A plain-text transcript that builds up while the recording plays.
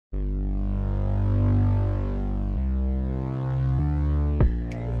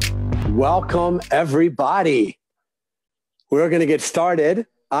Welcome, everybody. We're going to get started.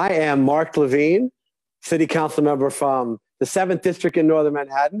 I am Mark Levine, City Council member from the 7th District in Northern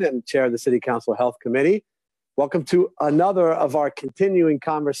Manhattan and chair of the City Council Health Committee. Welcome to another of our continuing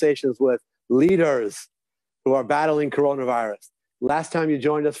conversations with leaders who are battling coronavirus. Last time you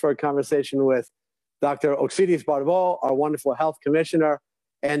joined us for a conversation with Dr. Oxiris Barbeau, our wonderful health commissioner.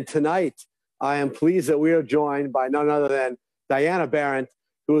 And tonight, I am pleased that we are joined by none other than Diana Berrent,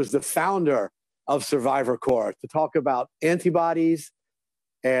 who is the founder of Survivor Corps, to talk about antibodies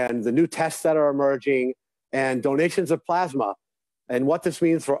and the new tests that are emerging and donations of plasma and what this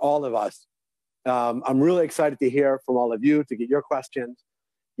means for all of us. I'm really excited to hear from all of you, to get your questions.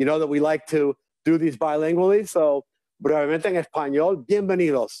 You know that we like to do these bilingually, so brevemente en español,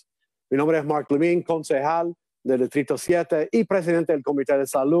 bienvenidos. Mi nombre es Mark Levine, concejal del Distrito 7 y presidente del Comité de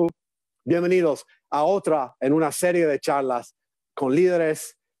Salud. Bienvenidos a otra en una serie de charlas con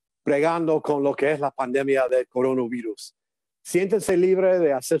líderes bregando con lo que es la pandemia del coronavirus. Siéntense libres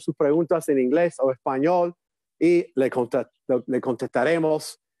de hacer sus preguntas en inglés o español y le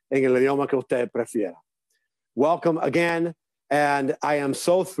contestaremos en el idioma que usted prefiera. Welcome again, and I am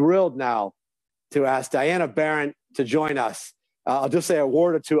so thrilled now to ask Diana Berrent to join us. I'll just say a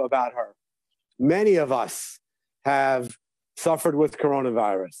word or two about her. Many of us have suffered with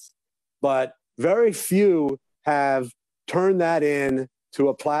coronavirus, but very few have turned that into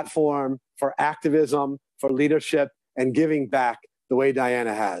a platform for activism, for leadership, and giving back the way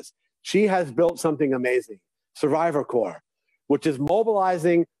Diana has. She has built something amazing, Survivor Corps, which is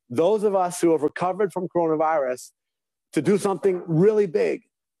mobilizing those of us who have recovered from coronavirus to do something really big,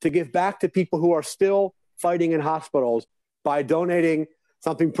 to give back to people who are still fighting in hospitals by donating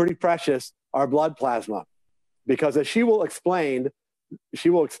something pretty precious, our blood plasma. Because as she will explain,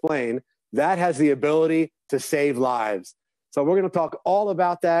 that has the ability to save lives. So we're going to talk all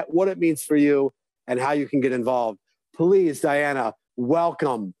about that, what it means for you, and how you can get involved. Please, Diana,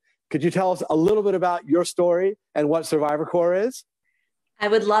 welcome. Could you tell us a little bit about your story and what Survivor Corps is? I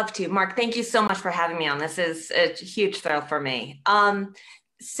would love to. Mark, thank you so much for having me on. This is a huge thrill for me.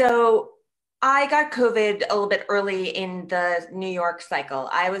 So I got COVID a little bit early in the New York cycle.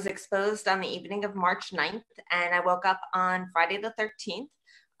 I was exposed on the evening of March 9th, and I woke up on Friday the 13th.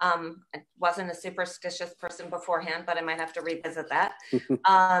 I wasn't a superstitious person beforehand, but I might have to revisit that.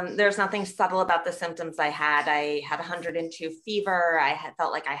 There's nothing subtle about the symptoms I had. I had 102 fever. I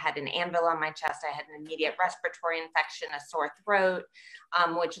felt like I had an anvil on my chest. I had an immediate respiratory infection, a sore throat,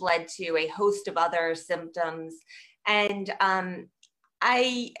 which led to a host of other symptoms. And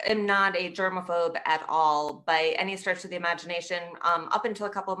I am not a germaphobe at all by any stretch of the imagination. Up until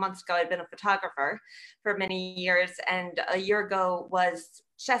a couple of months ago, I'd been a photographer for many years, and a year ago was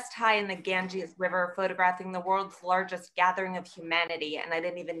chest high in the Ganges River photographing the world's largest gathering of humanity, and I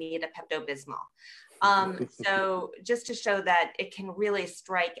didn't even need a Pepto-Bismol. So just to show that it can really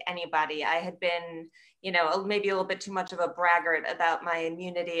strike anybody, I had been, maybe a little bit too much of a braggart about my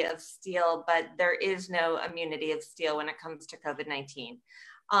immunity of steel, but there is no immunity of steel when it comes to COVID-19.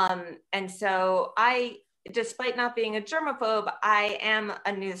 And so despite not being a germaphobe, I am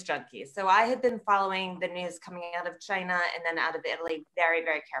a news junkie. So I had been following the news coming out of China and then out of Italy very,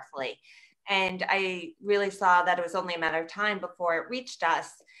 very carefully. And I really saw that it was only a matter of time before it reached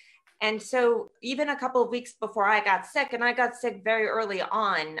us. And so even a couple of weeks before I got sick, and I got sick very early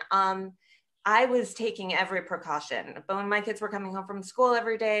on, I was taking every precaution. But when my kids were coming home from school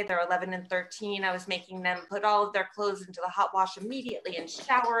every day, they're 11 and 13, I was making them put all of their clothes into the hot wash immediately and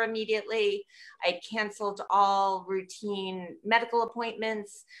shower immediately. I canceled all routine medical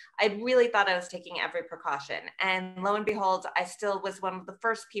appointments. I really thought I was taking every precaution. And lo and behold, I still was one of the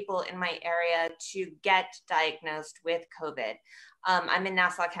first people in my area to get diagnosed with COVID. I'm in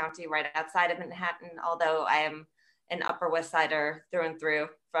Nassau County, right outside of Manhattan, although I am an Upper West Sider through and through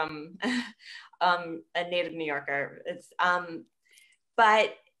from a native New Yorker.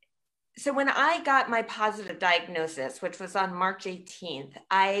 But so when I got my positive diagnosis, which was on March 18th,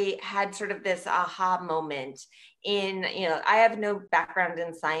 I had sort of this aha moment in, I have no background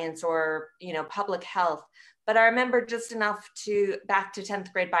in science or, public health, but I remember just enough back to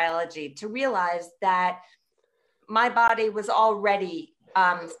 10th grade biology to realize that my body was already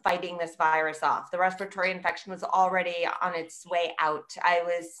fighting this virus off. The respiratory infection was already on its way out.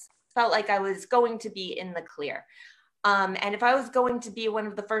 Felt like I was going to be in the clear. And if I was going to be one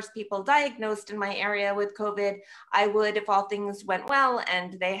of the first people diagnosed in my area with COVID, I would, if all things went well,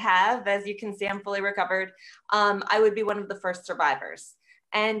 and they have, as you can see, I'm fully recovered, I would be one of the first survivors.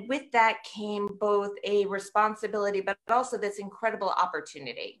 And with that came both a responsibility, but also this incredible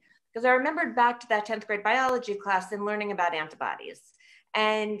opportunity. Because I remembered back to that 10th grade biology class and learning about antibodies.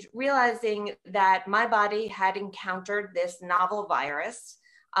 and realizing that my body had encountered this novel virus,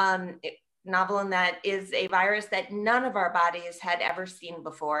 novel in that is a virus that none of our bodies had ever seen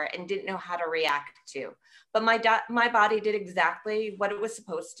before and didn't know how to react to. But my body did exactly what it was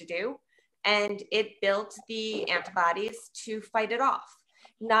supposed to do, and it built the antibodies to fight it off.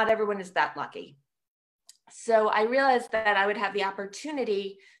 Not everyone is that lucky. So I realized that I would have the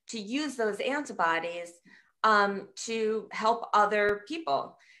opportunity to use those antibodies to help other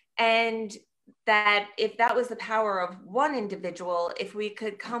people. And that if that was the power of one individual, if we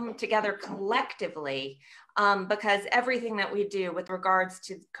could come together collectively, because everything that we do with regards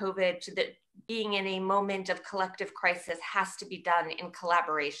to COVID, to the being in a moment of collective crisis, has to be done in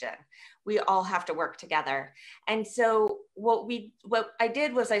collaboration. We all have to work together. And so what I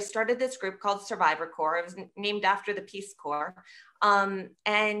did was I started this group called Survivor Corps. It was named after the Peace Corps,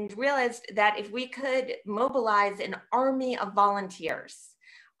 and realized that if we could mobilize an army of volunteers,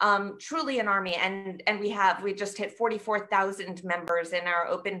 truly an army, and we just hit 44,000 members in our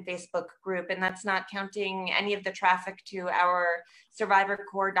open Facebook group, and that's not counting any of the traffic to our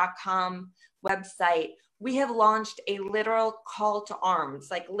survivorcorps.com website. We have launched a literal call to arms,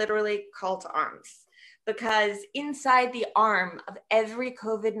 like literally call to arms, because inside the arm of every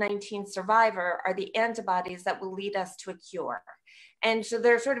COVID-19 survivor are the antibodies that will lead us to a cure. And so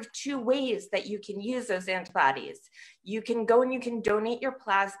there are sort of two ways that you can use those antibodies. You can go and you can donate your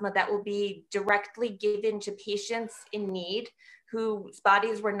plasma that will be directly given to patients in need whose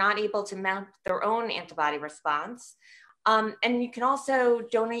bodies were not able to mount their own antibody response. And you can also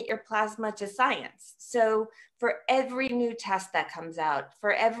donate your plasma to science. So for every new test that comes out,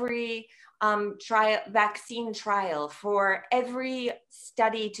 for every vaccine trial, for every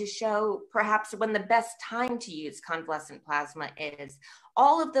study to show perhaps when the best time to use convalescent plasma is,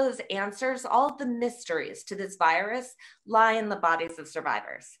 all of those answers, all of the mysteries to this virus lie in the bodies of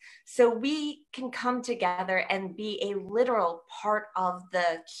survivors. So we can come together and be a literal part of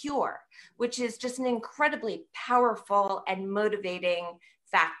the cure, which is just an incredibly powerful and motivating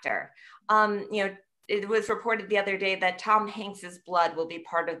factor. It was reported the other day that Tom Hanks's blood will be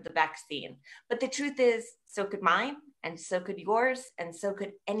part of the vaccine. But the truth is, so could mine, and so could yours, and so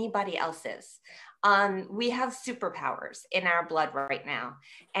could anybody else's. We have superpowers in our blood right now,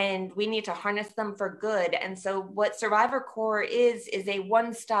 and we need to harness them for good. And so what Survivor Corps is a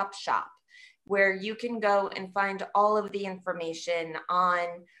one-stop shop where you can go and find all of the information on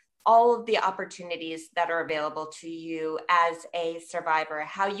all of the opportunities that are available to you as a survivor,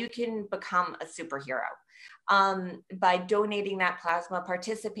 how you can become a superhero by donating that plasma,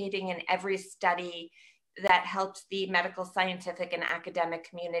 participating in every study that helps the medical, scientific, and academic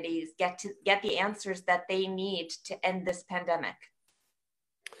communities get the answers that they need to end this pandemic.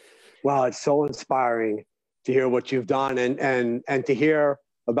 Wow, it's so inspiring to hear what you've done and to hear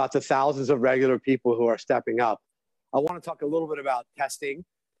about the thousands of regular people who are stepping up. I want to talk a little bit about testing.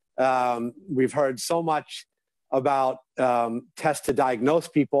 We've heard so much about tests to diagnose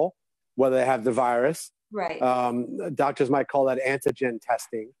people, whether they have the virus. Right. Doctors might call that antigen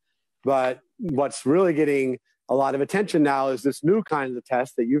testing. But what's really getting a lot of attention now is this new kind of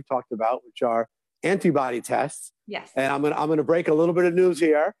test that you've talked about, which are antibody tests. Yes. And I'm gonna break a little bit of news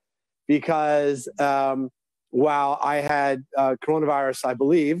here because while I had coronavirus, I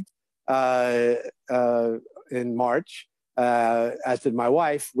believe, in March, as did my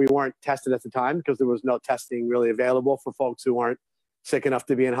wife, we weren't tested at the time because there was no testing really available for folks who weren't sick enough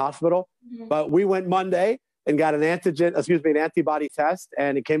to be in hospital. Mm-hmm. But we went Monday and got an antibody test,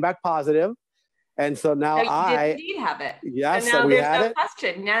 and it came back positive. And so now you did indeed have it. Yes, so now we there's had no it.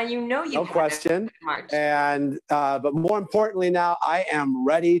 question. Now you know you no had question. It in March. And but more importantly, now I am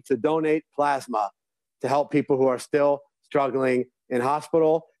ready to donate plasma to help people who are still struggling in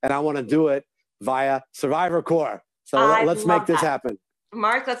hospital, and I want to do it via Survivor Corps. So let's make this happen.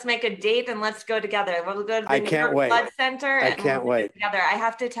 Mark, let's make a date and let's go together. We'll go to the New York Blood Center and I can't we'll wait. Together. I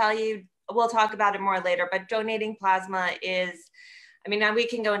have to tell you, we'll talk about it more later, but donating plasma is, now we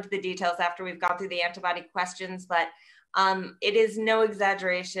can go into the details after we've gone through the antibody questions, but it is no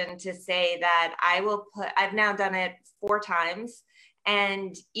exaggeration to say that I've now done it 4 times.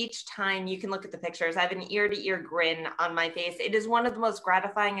 And each time you can look at the pictures, I have an ear-to-ear grin on my face. It is one of the most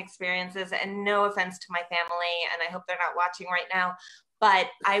gratifying experiences, and no offense to my family, and I hope they're not watching right now, but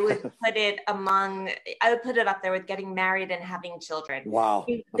I would put it up there with getting married and having children. Wow.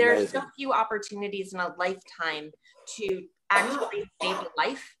 There are so few opportunities in a lifetime to actually save a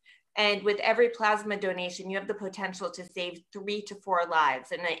life. And with every plasma donation, you have the potential to save 3 to 4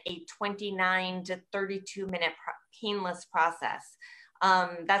 lives in a 29 to 32 minute painless process.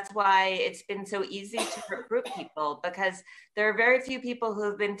 That's why it's been so easy to recruit people, because there are very few people who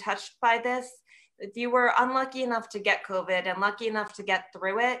have been touched by this. If you were unlucky enough to get COVID and lucky enough to get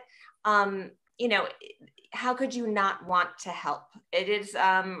through it, you know, how could you not want to help? It is,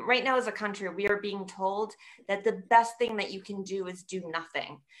 right now as a country, we are being told that the best thing that you can do is do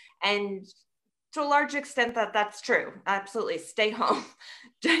nothing. And to a large extent that's true. Absolutely. Stay home.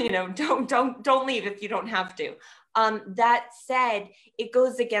 You know, don't leave if you don't have to. That said, it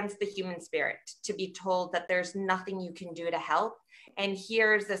goes against the human spirit to be told that there's nothing you can do to help. And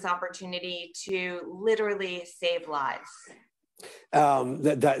here's this opportunity to literally save lives.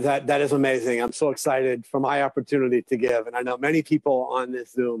 That is amazing. I'm so excited for my opportunity to give. And I know many people on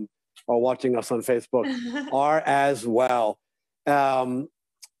this Zoom or watching us on Facebook are as well. Could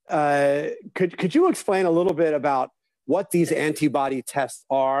you explain a little bit about what these antibody tests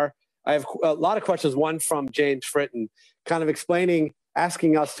are? I have a lot of questions. One from James Fritton, kind of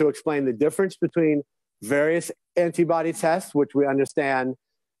asking us to explain the difference between various antibody tests, which we understand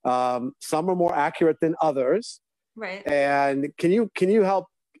some are more accurate than others. Right. And can you help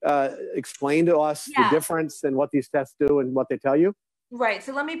explain to us the difference and what these tests do and what they tell you? Right.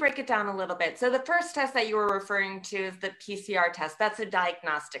 So let me break it down a little bit. So the first test that you were referring to is the PCR test. That's a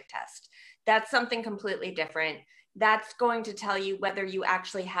diagnostic test. That's something completely different. That's going to tell you whether you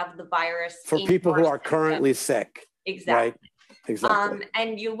actually have the virus. For people who are currently sick. Exactly. Right? Exactly.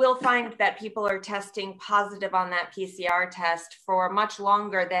 And you will find that people are testing positive on that PCR test for much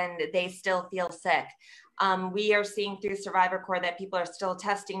longer than they still feel sick. We are seeing through Survivor Corps that people are still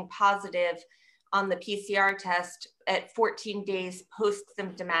testing positive on the PCR test at 14 days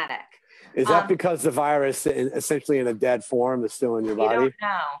post-symptomatic. Is that because the virus, essentially in a dead form, is still in your body? We don't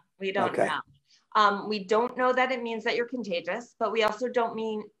know. We don't know. We don't know that it means that you're contagious, but we also don't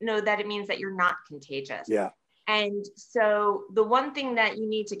know that it means that you're not contagious. Yeah. And so the one thing that you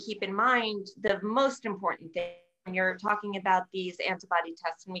need to keep in mind, the most important thing when you're talking about these antibody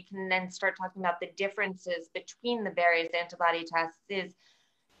tests, and we can then start talking about the differences between the various antibody tests, is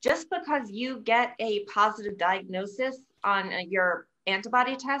just because you get a positive diagnosis on your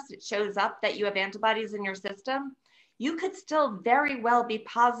antibody test, it shows up that you have antibodies in your system, you could still very well be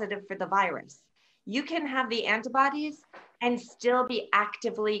positive for the virus. You can have the antibodies and still be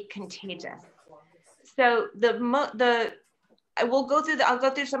actively contagious. So I'll go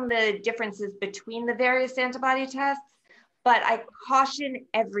through some of the differences between the various antibody tests, but I caution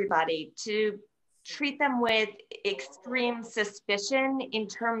everybody to treat them with extreme suspicion in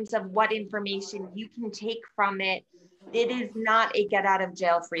terms of what information you can take from it. It is not a get out of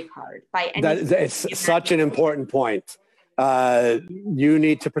jail free card by any means. It's such an important point. You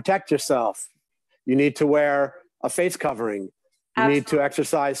need to protect yourself. You need to wear a face covering. You Absolutely. Need to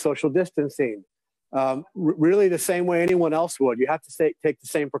exercise social distancing. Really the same way anyone else would. You have to take the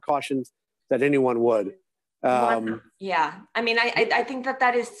same precautions that anyone would. Yeah, I mean, I think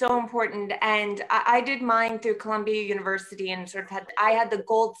that is so important. And I did mine through Columbia University and sort of I had the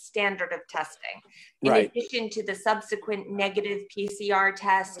gold standard of testing in addition to the subsequent negative PCR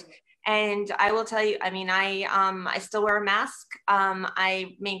test. And I will tell you, I mean, I still wear a mask.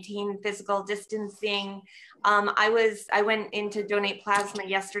 I maintain physical distancing. I went in to donate plasma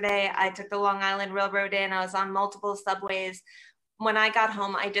yesterday. I took the Long Island Railroad in. I was on multiple subways. When I got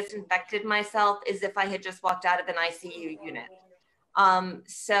home, I disinfected myself as if I had just walked out of an ICU unit.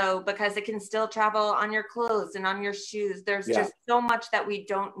 So because it can still travel on your clothes and on your shoes, there's just so much that we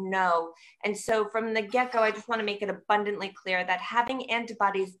don't know. And so from the get-go, I just want to make it abundantly clear that having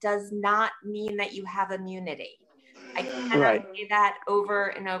antibodies does not mean that you have immunity. I cannot say that over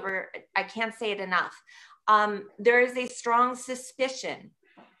and over. I can't say it enough. There is a strong suspicion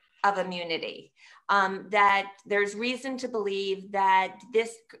of immunity. That there's reason to believe that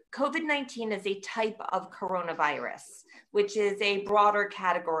this COVID-19 is a type of coronavirus, which is a broader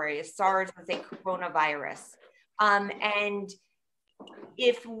category. SARS was a coronavirus. And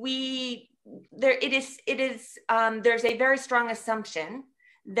if there's a very strong assumption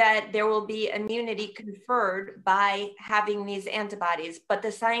that there will be immunity conferred by having these antibodies, but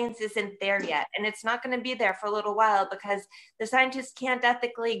the science isn't there yet. And it's not going to be there for a little while because the scientists can't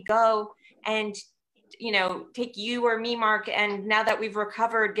ethically go and take you or me, Mark, and now that we've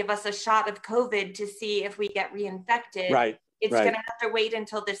recovered, give us a shot of COVID to see if we get reinfected. It's going to have to wait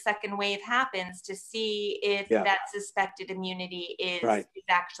until the second wave happens to see if that suspected immunity is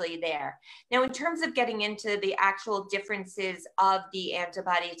actually there. Now, in terms of getting into the actual differences of the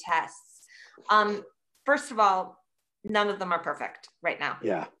antibody tests, first of all, none of them are perfect right now.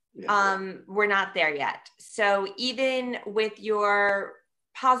 We're not there yet. So even with your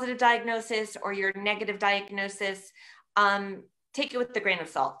positive diagnosis or your negative diagnosis, take it with a grain of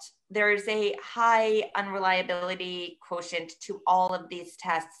salt. There is a high unreliability quotient to all of these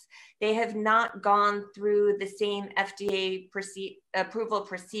tests. They have not gone through the same FDA approval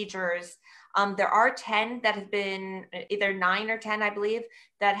procedures. There are 10 that have been, either 9 or 10, I believe,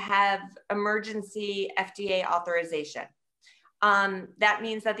 that have emergency FDA authorization. That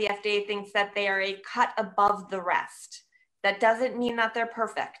means that the FDA thinks that they are a cut above the rest. That doesn't mean that they're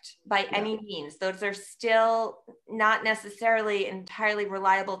perfect by any means. Those are still not necessarily entirely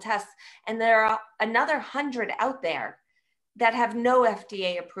reliable tests. And there are another 100 out there that have no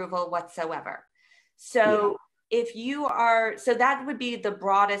FDA approval whatsoever. So if you are, so that would be the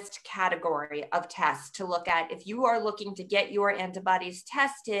broadest category of tests to look at if you are looking to get your antibodies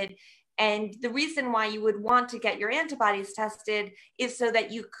tested. And the reason why you would want to get your antibodies tested is so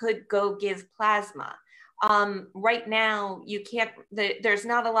that you could go give plasma. Right now, you can't, there's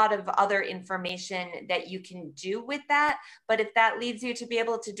not a lot of other information that you can do with that. But if that leads you to be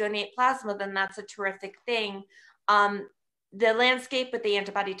able to donate plasma, then that's a terrific thing. The landscape with the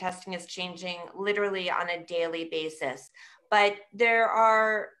antibody testing is changing literally on a daily basis. But there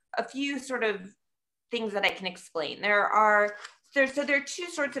are a few sort of things that I can explain. There are two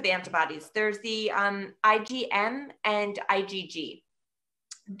sorts of antibodies. There's the IgM and IgG.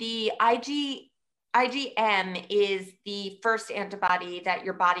 The IgM is the first antibody that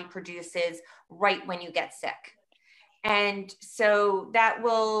your body produces right when you get sick. And so that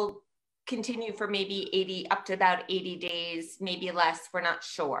will continue for maybe 80, up to about 80 days, maybe less, we're not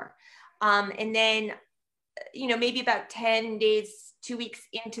sure. And then, maybe about 10 days, 2 weeks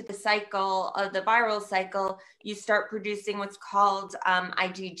into the cycle of the viral cycle, you start producing what's called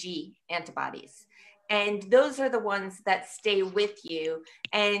IgG antibodies. And those are the ones that stay with you.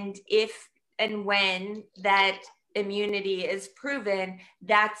 And if and when that immunity is proven,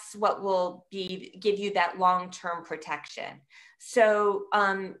 that's what will give you that long-term protection. So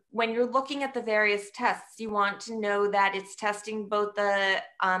when you're looking at the various tests, you want to know that it's testing both the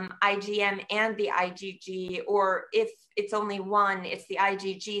IgM and the IgG, or if it's only one, it's the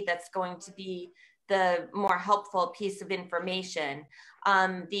IgG that's going to be the more helpful piece of information.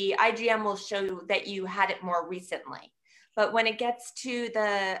 The IgM will show that you had it more recently. But when it gets to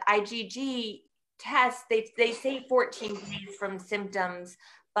the IgG test, they say 14 days from symptoms,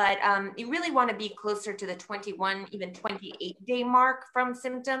 but you really want to be closer to the 21, even 28-day mark from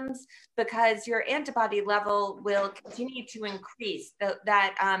symptoms, because your antibody level will continue to increase.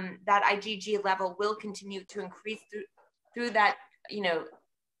 That IgG level will continue to increase through that,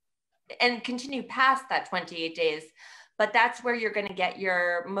 and continue past that 28 days. But that's where you're going to get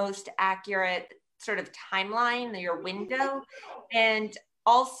your most accurate sort of timeline, your window. And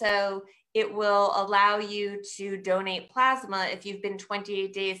also it will allow you to donate plasma if you've been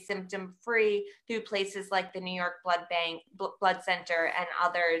 28 days symptom free through places like the New York Blood Bank, Blood Center, and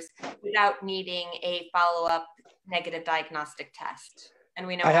others without needing a follow-up negative diagnostic test. And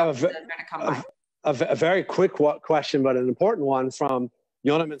we know I how have those are going to come by. A very quick question, but an important one from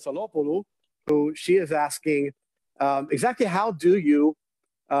Yona Mintsalopoulos, who she is asking exactly how do you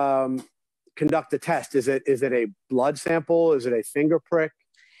conduct the test? Is it a blood sample? Is it a finger prick?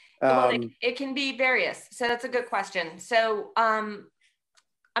 Well, it can be various. So that's a good question. So I'm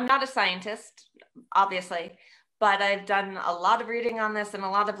not a scientist, obviously, but I've done a lot of reading on this and a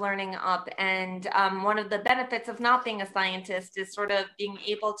lot of learning up. And one of the benefits of not being a scientist is sort of being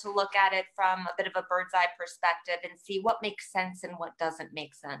able to look at it from a bit of a bird's eye perspective and see what makes sense and what doesn't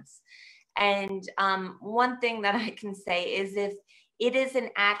make sense. And one thing that I can say is if it is an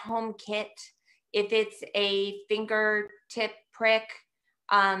at-home kit, if it's a fingertip prick,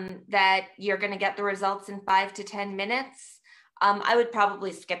 that you're going to get the results in 5 to 10 minutes, I would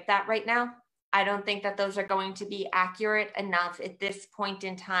probably skip that right now. I don't think that those are going to be accurate enough at this point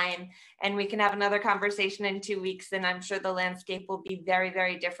in time. And we can have another conversation in 2 weeks, and I'm sure the landscape will be very,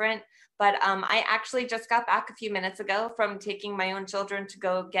 very different. But I actually just got back a few minutes ago from taking my own children to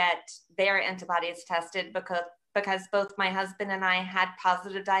go get their antibodies tested because both my husband and I had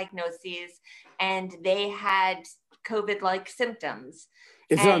positive diagnoses and they had COVID-like symptoms.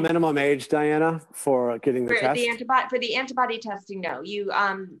 Is there a minimum age, Diana, for getting the test? For the antibody testing, no. You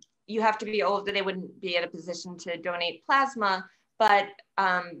have to be older. They wouldn't be in a position to donate plasma, but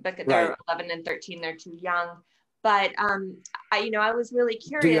they're 11 and 13, they're too young. But I was really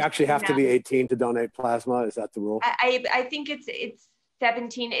curious. Do you actually have to be 18 to donate plasma? Is that the rule? I think it's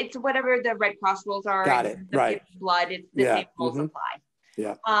 17. It's whatever the Red Cross rules are. Got it. Right. Blood. It's the same rules apply.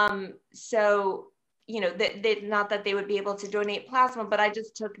 Yeah. So not that they would be able to donate plasma, but I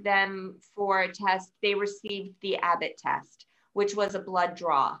just took them for a test. They received the Abbott test, which was a blood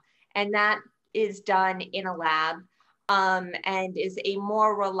draw, and that is done in a lab. and is a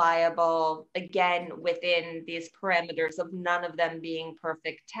more reliable, again, within these parameters of none of them being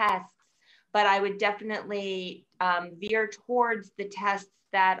perfect tests. But I would definitely veer towards the tests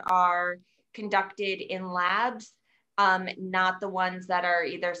that are conducted in labs, not the ones that are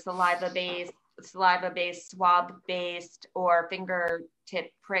either saliva-based, swab-based, or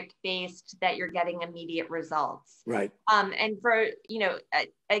fingertip prick-based that you're getting immediate results. Right. And for,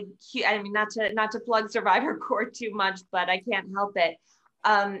 I mean, not to plug Survivor Corps too much, but I can't help it.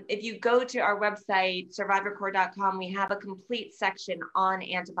 If you go to our website, survivorcorps.com, we have a complete section on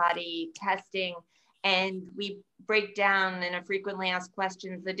antibody testing, and we break down in a frequently asked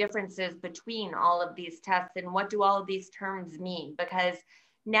questions the differences between all of these tests and what do all of these terms mean, because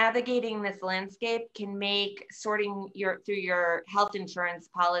navigating this landscape can make sorting through your health insurance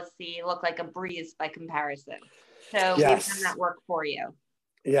policy look like a breeze by comparison. So we've done that work for you.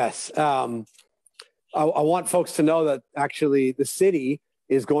 Yes. I want folks to know that actually the city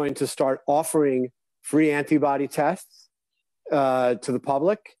is going to start offering free antibody tests to the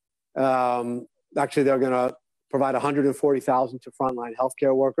public. Actually, they're going to provide $140,000 to frontline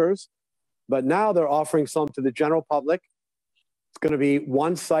healthcare workers, but now they're offering some to the general public. It's going to be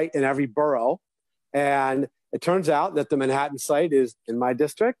one site in every borough, and it turns out that the Manhattan site is in my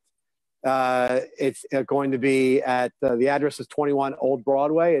district. It's going to be at the address is 21 Old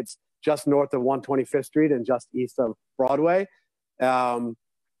Broadway. It's just north of 125th Street and just east of Broadway.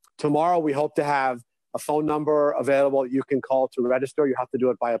 Tomorrow, we hope to have a phone number available you can call to register. You have to do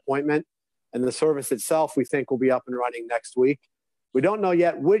it by appointment. And the service itself, we think, will be up and running next week. We don't know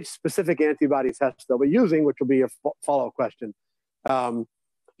yet which specific antibody tests they'll be using, which will be a follow-up question.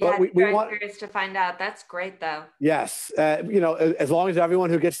 But we want curious to find out. That's great, though. Yes. As long as everyone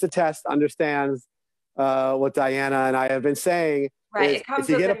who gets the test understands what Diana and I have been saying, right. Is, if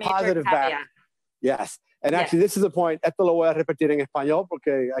you get a positive back, yes. And actually, this is a point, esto lo voy a repetir en español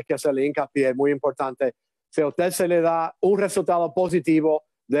porque hay que hacerle hincapié, es muy importante. Si a usted se le da un resultado positivo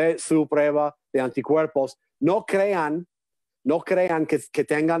de su prueba de anticuerpos, no crean que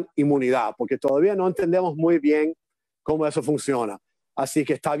tengan inmunidad, porque todavía no entendemos muy bien cómo eso funciona. Así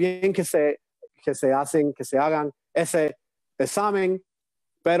que está bien que se hagan ese examen,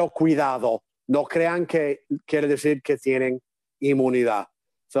 pero cuidado, no crean que quiere decir que tienen inmunidad.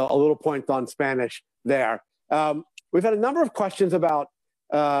 So a little point on Spanish there. We've had a number of questions about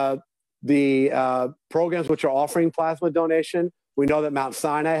the programs which are offering plasma donation. We know that Mount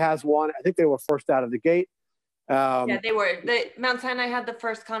Sinai has one. I think they were first out of the gate. Yeah, they were. Mount Sinai had the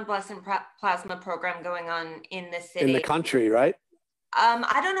first convalescent plasma program going on in the city. In the country, right?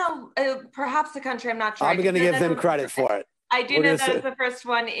 I don't know. Perhaps the country. I'm not sure. I'm going to give them credit for it. I do know that is the first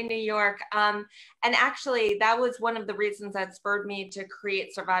one in New York. And actually, that was one of the reasons that spurred me to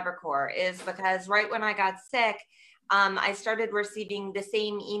create Survivor Corps, is because right when I got sick, I started receiving the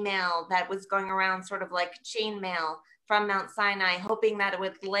same email that was going around sort of like chain mail from Mount Sinai, hoping that it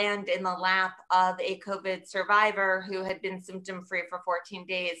would land in the lap of a COVID survivor who had been symptom-free for 14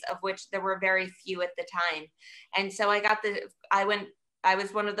 days, of which there were very few at the time. And so I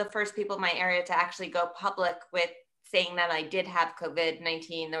was one of the first people in my area to actually go public with saying that I did have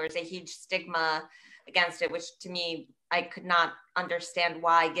COVID-19. There was a huge stigma against it, which to me, I could not understand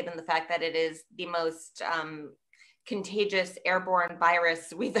why, given the fact that it is the most contagious airborne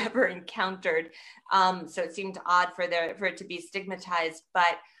virus we've ever encountered. So it seemed odd for it to be stigmatized,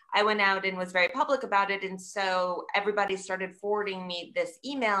 but I went out and was very public about it. And so everybody started forwarding me this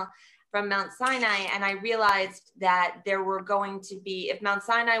email from Mount Sinai. And I realized that there were going to be, if Mount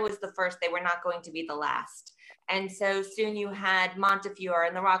Sinai was the first, they were not going to be the last. And so soon you had Montefiore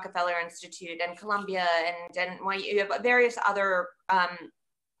and the Rockefeller Institute and Columbia and you have various other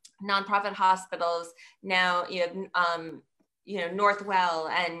nonprofit hospitals. Now you have, Northwell,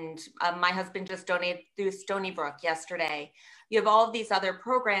 and my husband just donated through Stony Brook yesterday. You have all of these other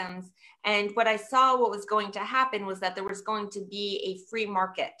programs. And what I saw what was going to happen was that there was going to be a free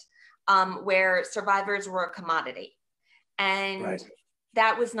market where survivors were a commodity. And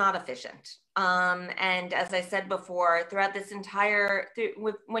that was not efficient. And as I said before, throughout this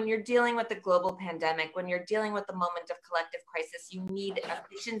when you're dealing with the global pandemic, when you're dealing with the moment of collective crisis, you need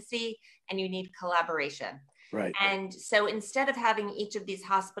efficiency and you need collaboration. Right. And so instead of having each of these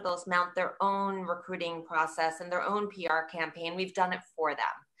hospitals mount their own recruiting process and their own PR campaign, we've done it for them.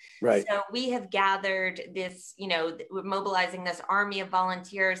 Right. So we have gathered this, we're mobilizing this army of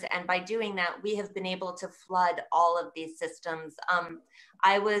volunteers. And by doing that, we have been able to flood all of these systems.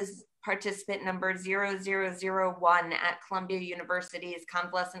 I was participant number 0001 at Columbia University's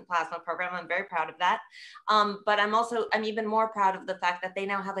convalescent plasma program. I'm very proud of that. But I'm even more proud of the fact that they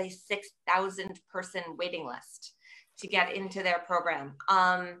now have a 6,000 person waiting list to get into their program.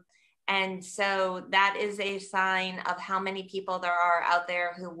 And so that is a sign of how many people there are out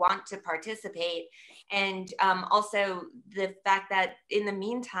there who want to participate. And also the fact that in the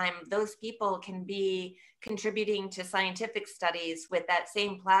meantime, those people can be contributing to scientific studies with that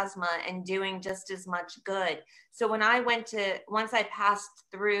same plasma and doing just as much good. So when once I passed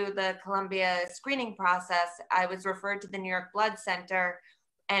through the Columbia screening process, I was referred to the New York Blood Center,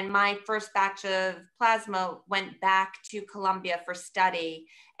 and my first batch of plasma went back to Columbia for study,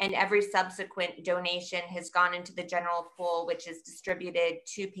 and every subsequent donation has gone into the general pool, which is distributed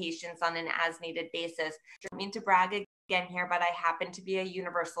to patients on an as-needed basis. I don't mean to brag again here, but I happen to be a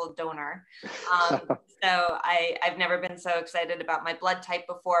universal donor. So I've never been so excited about my blood type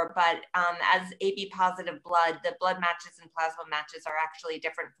before, but as AB positive blood, the blood matches and plasma matches are actually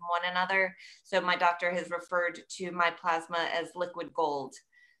different from one another. So my doctor has referred to my plasma as liquid gold.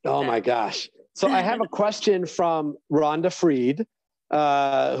 Oh my gosh. So I have a question from Rhonda Freed,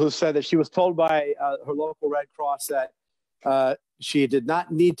 who said that she was told by her local Red Cross that she did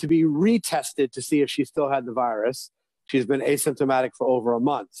not need to be retested to see if she still had the virus. She's been asymptomatic for over a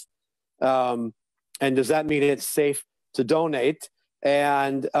month. And does that mean it's safe to donate?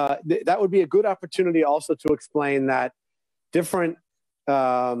 And that would be a good opportunity also to explain that different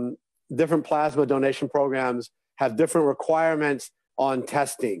plasma donation programs have different requirements on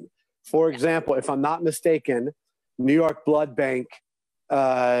testing. For example, if I'm not mistaken, New York Blood Bank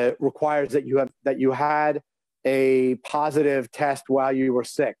requires that you had a positive test while you were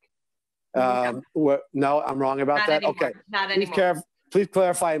sick. No, I'm wrong about Not that. anymore. Okay, Not anymore. Please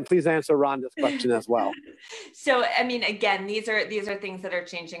clarify and please answer Rhonda's question as well. So, I mean, again, these are things that are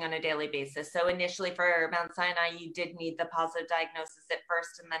changing on a daily basis. So initially for Mount Sinai, you did need the positive diagnosis at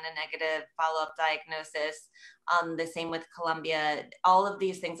first and then a negative follow-up diagnosis. The same with Columbia. All of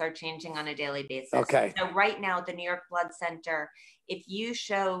these things are changing on a daily basis. Okay. So right now, the New York Blood Center, if you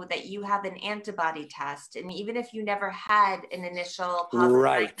show that you have an antibody test, and even if you never had an initial positive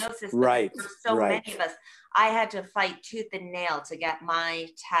diagnosis, but for so many of us, I had to fight tooth and nail to get my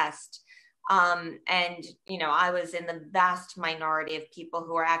test. And, you know, I was in the vast minority of people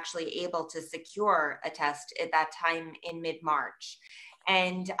who were actually able to secure a test at that time in mid-March.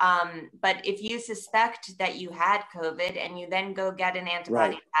 And, but if you suspect that you had COVID and you then go get an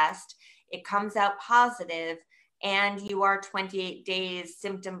antibody test, it comes out positive and you are 28 days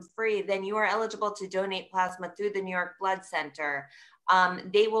symptom-free, then you are eligible to donate plasma through the New York Blood Center.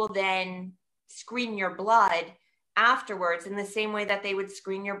 They will then screen your blood afterwards in the same way that they would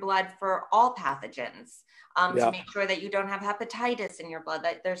screen your blood for all pathogens, to make sure that you don't have hepatitis in your blood,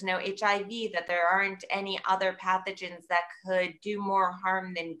 that there's no HIV, that there aren't any other pathogens that could do more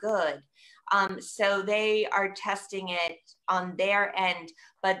harm than good. So they are testing it on their end,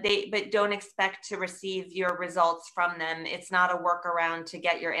 but don't expect to receive your results from them. It's not a workaround to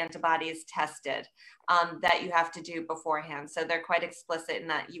get your antibodies tested that you have to do beforehand. So they're quite explicit in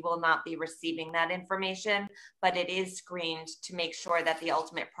that you will not be receiving that information, but it is screened to make sure that the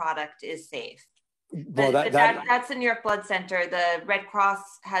ultimate product is safe. Well, that's the New York Blood Center. The Red Cross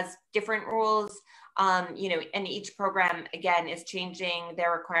has different rules. You know, and each program, again, is changing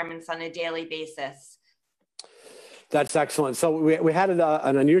their requirements on a daily basis. That's excellent. So we had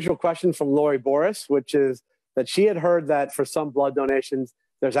an unusual question from Lori Boris, which is that she had heard that for some blood donations,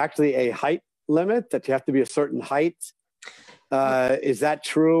 there's actually a height limit, that you have to be a certain height. Is that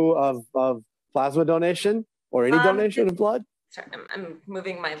true of plasma donation or any donation of blood? Sorry, I'm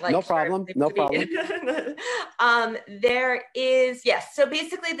moving my light. No problem. No problem. There is, yes. So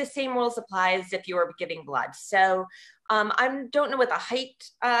basically the same rules apply as if you were giving blood. So I don't know what the height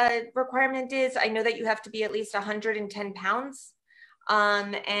requirement is. I know that you have to be at least 110 pounds.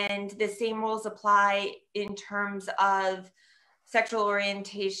 And the same rules apply in terms of sexual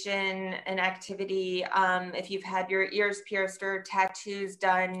orientation and activity. If you've had your ears pierced or tattoos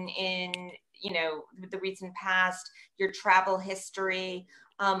done in, you know, the recent past, your travel history,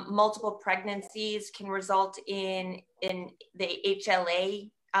 multiple pregnancies can result in the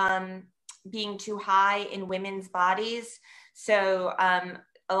HLA being too high in women's bodies. So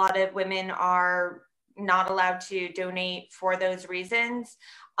a lot of women are not allowed to donate for those reasons.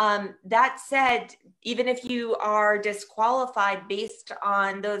 That said, even if you are disqualified based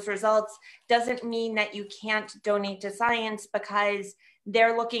on those results, doesn't mean that you can't donate to science, because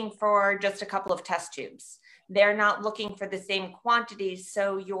they're looking for just a couple of test tubes. They're not looking for the same quantities.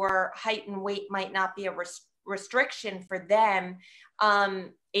 So your height and weight might not be a restriction for them.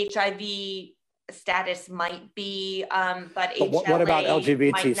 HIV status might be, but HLA what about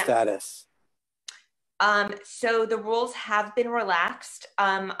LGBT status? So the rules have been relaxed.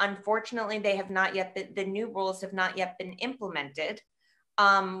 Unfortunately, they have not yet been, the new rules have not yet been implemented,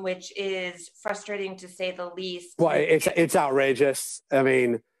 which is frustrating to say the least. Well, it's outrageous. I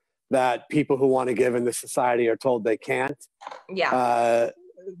mean, that people who want to give in this society are told they can't. Yeah.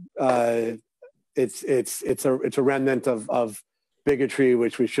 It's a remnant of bigotry,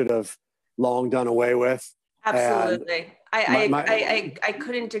 which we should have long done away with. Absolutely. I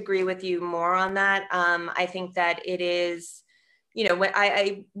couldn't agree with you more on that. I think that it is, you know,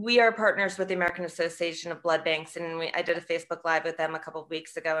 when we are partners with the American Association of Blood Banks, and I did a Facebook Live with them a couple of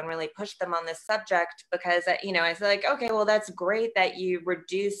weeks ago and really pushed them on this subject because, you know, I was like, okay, well, that's great that you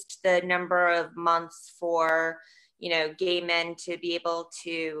reduced the number of months for, you know, gay men to be able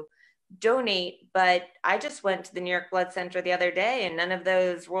to donate, but I just went to the New York Blood Center the other day and none of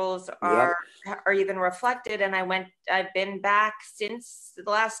those rules are even reflected. And I've been back since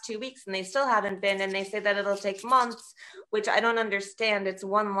the last 2 weeks and they still haven't been, and they say that it'll take months, which I don't understand. It's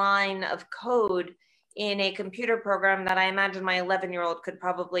one line of code in a computer program that I imagine my 11-year-old could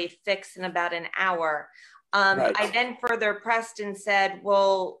probably fix in about an hour. Right. I then further pressed and said,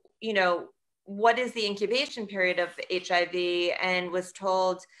 well, you know, what is the incubation period of HIV? And was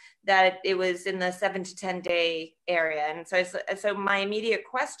told that it was in the 7 to 10 day area. And so my immediate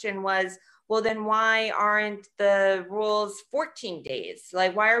question was, well, then why aren't the rules 14 days?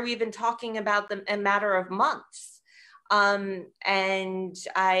 Like, why are we even talking about them a matter of months? And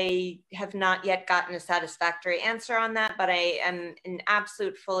I have not yet gotten a satisfactory answer on that, but I am in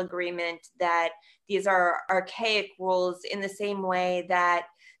absolute full agreement that these are archaic rules in the same way that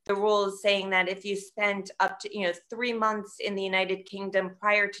the rules saying that if you spent up to, you know, 3 months in the United Kingdom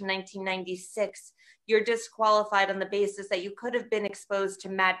prior to 1996, you're disqualified on the basis that you could have been exposed to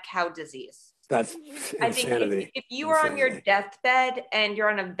mad cow disease. That's insanity. I think if you are on your deathbed and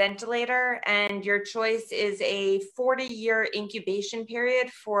you're on a ventilator and your choice is a 40-year incubation period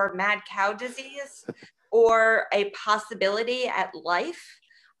for mad cow disease or a possibility at life,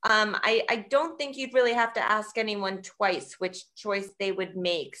 I don't think you'd really have to ask anyone twice which choice they would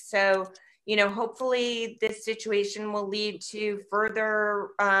make. So, you know, hopefully this situation will lead to further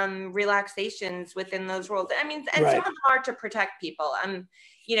relaxations within those rules. I mean, and some of them are to protect people.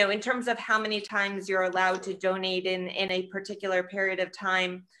 You know, in terms of how many times you're allowed to donate in a particular period of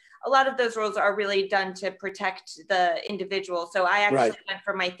time, a lot of those rules are really done to protect the individual. So I actually went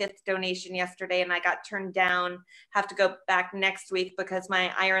for my 5th donation yesterday and I got turned down, have to go back next week because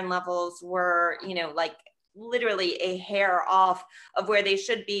my iron levels were, you know, like literally a hair off of where they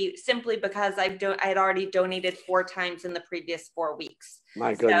should be, simply because I had already donated 4 times in the previous 4 weeks.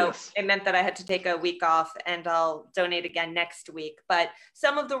 My goodness. So it meant that I had to take a week off and I'll donate again next week. But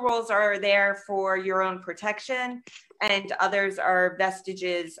some of the rules are there for your own protection and others are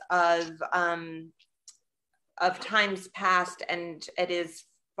vestiges of times past, and it is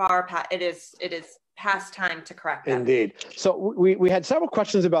past time to correct that. Indeed. So we had several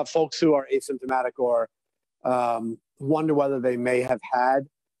questions about folks who are asymptomatic or wonder whether they may have had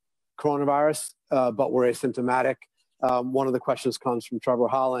coronavirus, but were asymptomatic. One of the questions comes from Trevor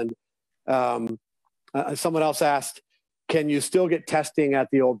Holland. Someone else asked, can you still get testing at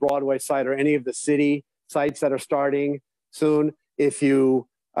the old Broadway site or any of the city sites that are starting soon if you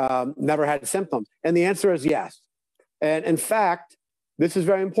never had symptoms? And the answer is yes. And in fact, this is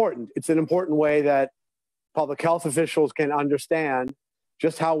very important. It's an important way that public health officials can understand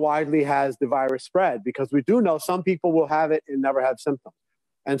just how widely has the virus spread, because we do know some people will have it and never have symptoms.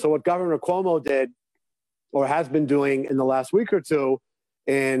 And so what Governor Cuomo did, or has been doing in the last week or two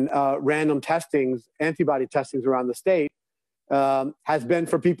in random testings, antibody testings around the state, has been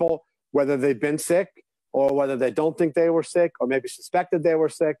for people, whether they've been sick or whether they don't think they were sick or maybe suspected they were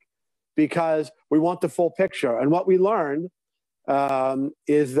sick, because we want the full picture. And what we learned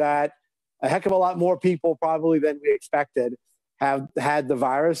is that a heck of a lot more people probably than we expected have had the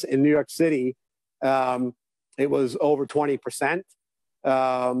virus. In New York City, it was over 20%.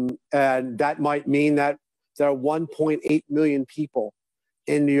 And that might mean that there are 1.8 million people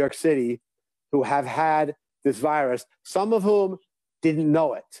in New York City who have had this virus, some of whom didn't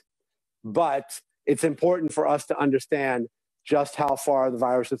know it. But it's important for us to understand just how far the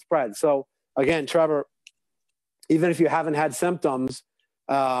virus has spread. So again, Trevor, even if you haven't had symptoms,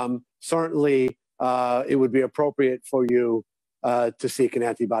 certainly it would be appropriate for you to seek an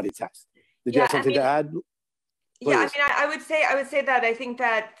antibody test. Did you have something to add? Please. Yeah, I mean, I would say that I think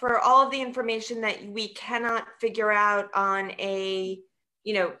that for all of the information that we cannot figure out on a,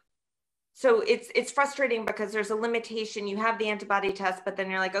 you know, so it's frustrating because there's a limitation. You have the antibody test, but then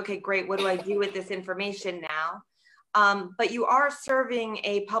you're like, okay, great. What do I do with this information now? But you are serving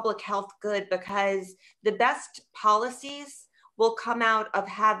a public health good because the best policies will come out of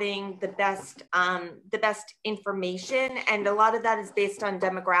having the best information. And a lot of that is based on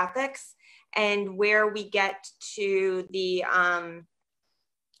demographics and where we get to the,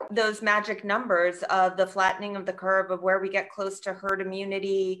 those magic numbers of the flattening of the curve of where we get close to herd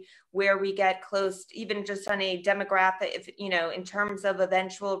immunity, where we get close, even just on a demographic, if, you know, in terms of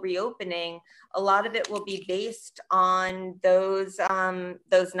eventual reopening, a lot of it will be based on those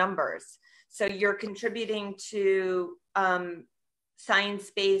numbers. So you're contributing to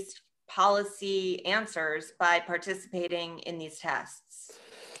science-based policy answers by participating in these tests.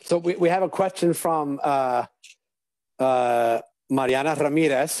 So we have a question from Mariana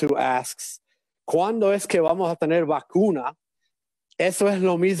Ramirez, who asks, ¿cuándo es que vamos a tener vacuna? Eso es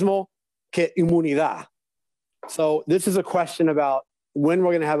lo mismo que inmunidad. So this is a question about when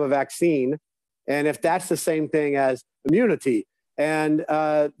we're going to have a vaccine and if that's the same thing as immunity. And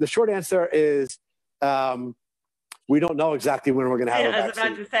the short answer is we don't know exactly when we're going to have a vaccine. I was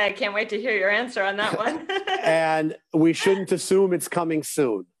about to say, I can't wait to hear your answer on that one. And we shouldn't assume it's coming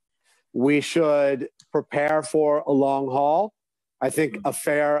soon. We should prepare for a long haul. I think a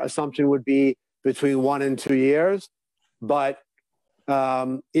fair assumption would be between 1 and 2 years, but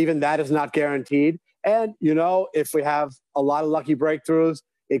even that is not guaranteed. And, you know, if we have a lot of lucky breakthroughs,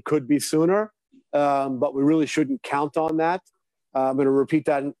 it could be sooner, but we really shouldn't count on that. I'm going to repeat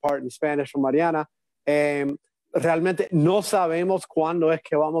that part in Spanish from Mariana. Realmente no sabemos cuándo es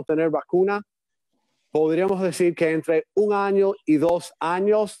que vamos a tener vacuna. Podríamos decir que entre 1 año y 2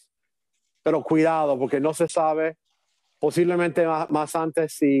 años, pero cuidado porque no se sabe. Posiblemente más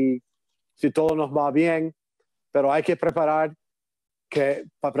antes si todo nos va bien, pero hay que prepararnos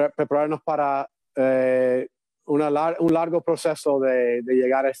para un largo proceso de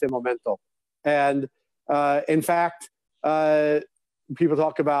llegar a ese momento. And in fact, people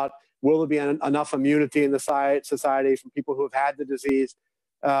talk about, will there be enough immunity in the society from people who have had the disease?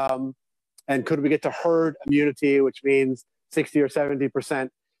 And could we get to herd immunity, which means 60 or 70%?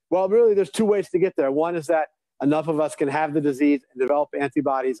 Well, really, there's 2 ways to get there. One is that enough of us can have the disease and develop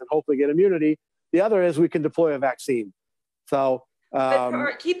antibodies and hopefully get immunity. The other is we can deploy a vaccine. So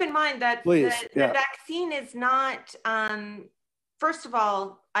but keep in mind that the vaccine is not, first of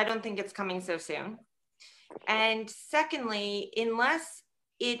all, I don't think it's coming so soon. And secondly, unless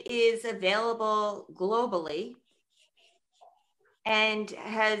it is available globally and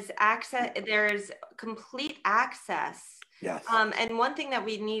has access, there's complete access. Yes. And one thing that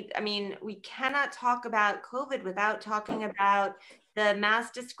we need, I mean, we cannot talk about COVID without talking about the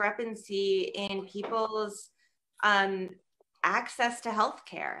mass discrepancy in people's access to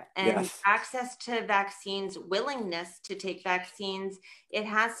healthcare and access to vaccines, willingness to take vaccines. It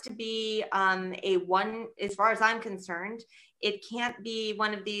has to be as far as I'm concerned, it can't be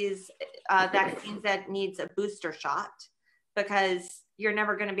one of these vaccines that needs a booster shot, because you're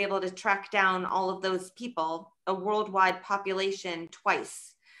never going to be able to track down all of those people, a worldwide population,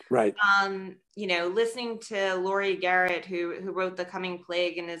 twice. Right. You know, listening to Laurie Garrett, who wrote The Coming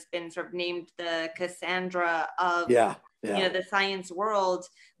Plague and has been sort of named the Cassandra of you know, the science world,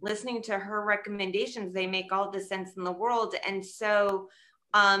 listening to her recommendations, they make all the sense in the world. And so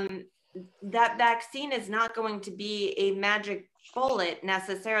that vaccine is not going to be a magic bullet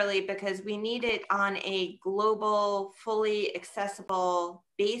necessarily, because we need it on a global, fully accessible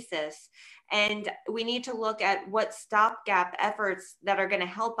basis. And we need to look at what stopgap efforts that are going to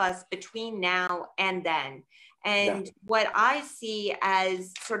help us between now and then. And what I see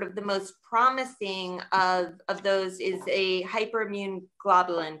as sort of the most promising of those is a hyperimmune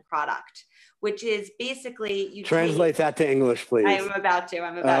globulin product, which is basically you translate that to English, please. I'm about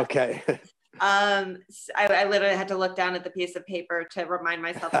to. Okay. I literally had to look down at the piece of paper to remind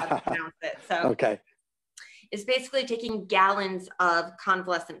myself how to pronounce it. So okay. It's basically taking gallons of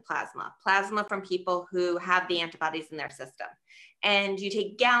convalescent plasma from people who have the antibodies in their system. And you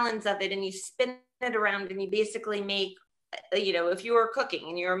take gallons of it and you spin it around and you basically make, you know, if you were cooking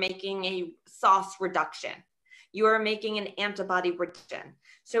and you're making a sauce reduction, you are making an antibody reduction.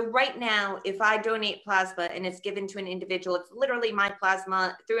 So right now, if I donate plasma and it's given to an individual, it's literally my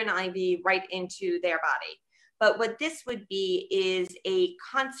plasma through an IV right into their body. But what this would be is a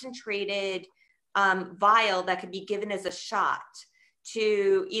concentrated vial that could be given as a shot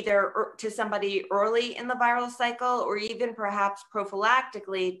to either to somebody early in the viral cycle, or even perhaps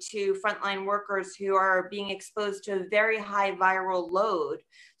prophylactically to frontline workers who are being exposed to a very high viral load.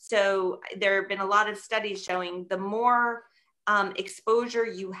 So there have been a lot of studies showing the more exposure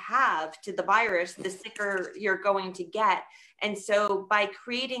you have to the virus, the sicker you're going to get. And so by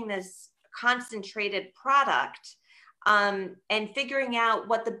creating this concentrated product, and figuring out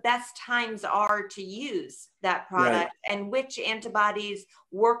what the best times are to use that product and which antibodies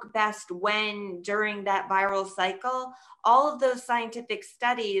work best when during that viral cycle. All of those scientific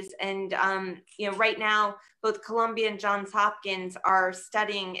studies, and right now both Columbia and Johns Hopkins are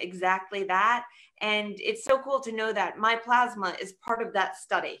studying exactly that. And it's so cool to know that my plasma is part of that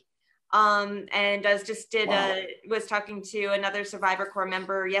study. And I was talking to another Survivor Corps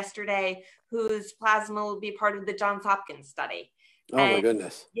member yesterday whose plasma will be part of the Johns Hopkins study. My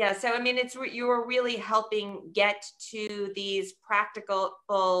goodness. Yeah, so I mean, you are really helping get to these practical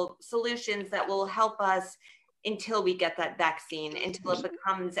solutions that will help us until we get that vaccine, until it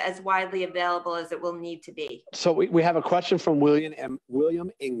becomes as widely available as it will need to be. So we have a question from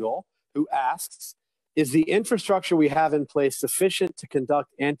William Engel, who asks, is the infrastructure we have in place sufficient to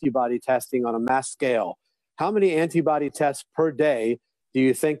conduct antibody testing on a mass scale? How many antibody tests per day do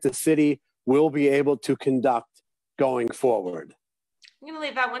you think the city will be able to conduct going forward? I'm going to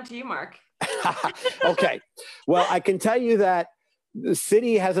leave that one to you, Mark. Okay. Well, I can tell you that the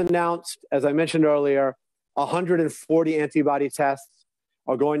city has announced, as I mentioned earlier, 140 antibody tests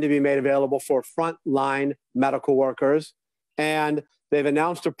are going to be made available for frontline medical workers. And they've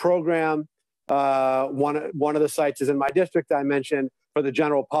announced a program. One of the sites is in my district, I mentioned, for the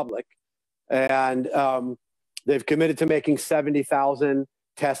general public. And they've committed to making 70,000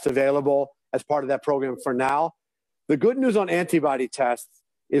 tests available as part of that program for now. The good news on antibody tests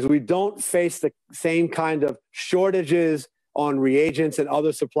is we don't face the same kind of shortages on reagents and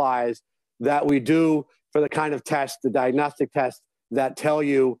other supplies that we do for the kind of tests, the diagnostic tests that tell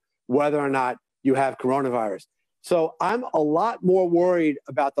you whether or not you have coronavirus. So I'm a lot more worried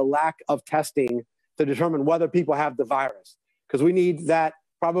about the lack of testing to determine whether people have the virus, because we need that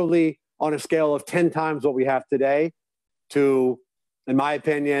probably on a scale of 10 times what we have today to, in my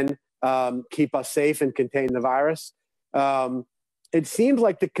opinion, keep us safe and contain the virus. It seems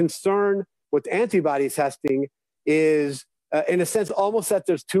like the concern with antibody testing is, in a sense, almost that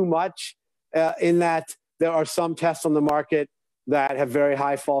there's too much, in that there are some tests on the market that have very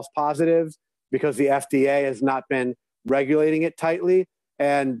high false positives because the FDA has not been regulating it tightly.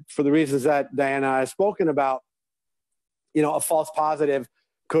 And for the reasons that Diana has spoken about, a false positive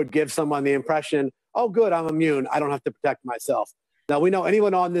could give someone the impression, oh, good, I'm immune. I don't have to protect myself. Now, we know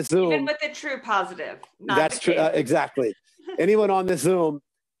anyone on this Zoom. Even with a true positive. That's true. Exactly. Anyone on this Zoom,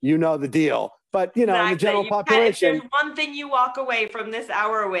 you know the deal. But, exactly. In the general population. If there's one thing you walk away from this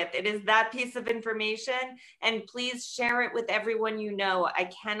hour with, it is that piece of information. And please share it with everyone you know. I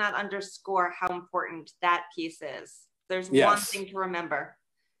cannot underscore how important that piece is. There's one thing to remember.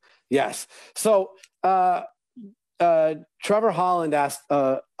 Yes. So Trevor Holland asked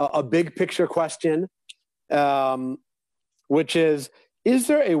a big picture question, which is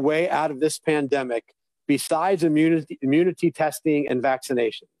there a way out of this pandemic besides immunity testing and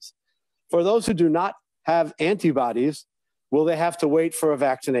vaccinations? For those who do not have antibodies, will they have to wait for a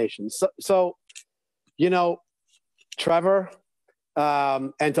vaccination? So Trevor,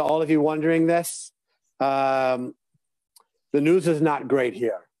 and to all of you wondering this, the news is not great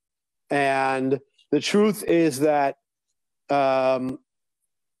here. And the truth is that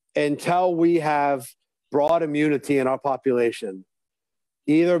until we have broad immunity in our population,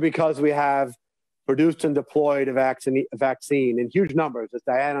 either because we have produced and deployed a vaccine in huge numbers, as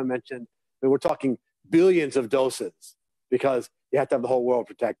Diana mentioned, we're talking billions of doses because you have to have the whole world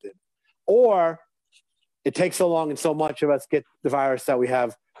protected. Or it takes so long and so much of us get the virus that we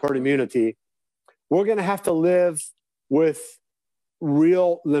have herd immunity. We're going to have to live with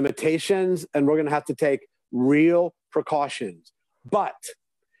real limitations, and we're going to have to take real precautions. But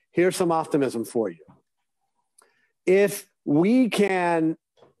here's some optimism for you. If we can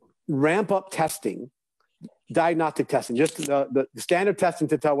ramp up testing, diagnostic testing, just the standard testing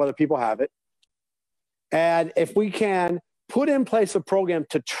to tell whether people have it. And if we can put in place a program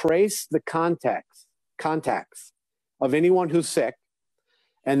to trace the contacts of anyone who's sick,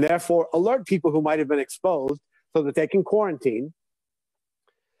 and therefore alert people who might have been exposed so that they can quarantine,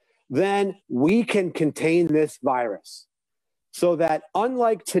 then we can contain this virus. So that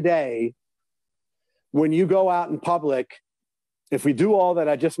unlike today, when you go out in public, if we do all that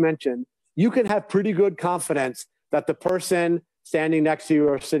I just mentioned, you can have pretty good confidence that the person standing next to you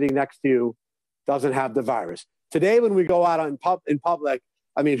or sitting next to you doesn't have the virus. Today, when we go out in public,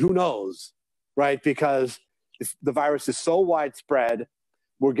 I mean, who knows, right? Because the virus is so widespread,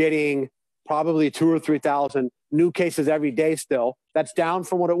 we're getting probably 2,000 or 3,000 new cases every day still. That's down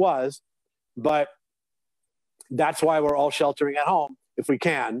from what it was, but that's why we're all sheltering at home if we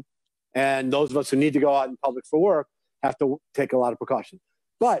can. And those of us who need to go out in public for work have to take a lot of precautions.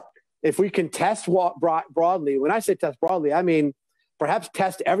 But if we can test broadly, when I say test broadly, I mean perhaps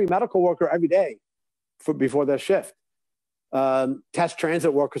test every medical worker every day before their shift. Test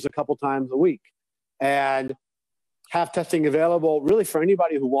transit workers a couple times a week, and have testing available really for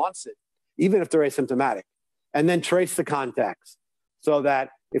anybody who wants it, even if they're asymptomatic, and then trace the contacts so that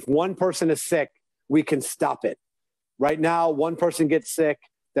if one person is sick, we can stop it. Right now, one person gets sick,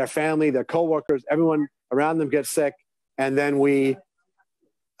 their family, their coworkers, everyone around them gets sick, and then we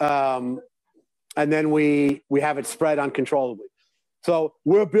have it spread uncontrollably. So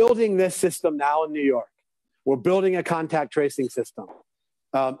we're building this system now in New York. We're building a contact tracing system.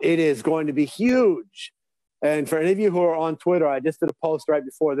 It is going to be huge. And for any of you who are on Twitter, I just did a post right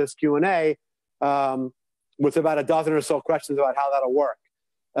before this Q&A with about a dozen or so questions about how that'll work.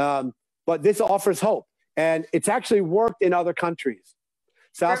 But this offers hope. And it's actually worked in other countries.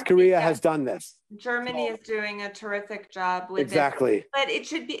 South Korea has done this. Germany is doing a terrific job with exactly. It. But it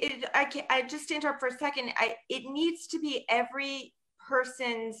should be, I just interrupt for a second. It needs to be every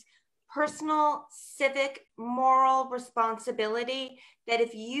person's personal, civic, moral responsibility that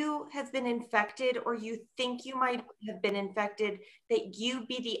if you have been infected or you think you might have been infected, that you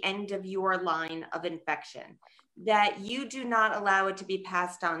be the end of your line of infection, that you do not allow it to be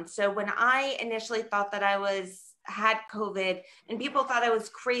passed on. So when I initially thought that I had COVID, and people thought I was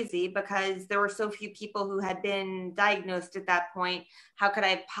crazy because there were so few people who had been diagnosed at that point, how could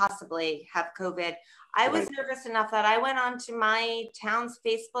I possibly have COVID? I was nervous enough that I went onto my town's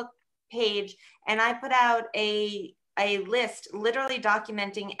Facebook page and I put out a list literally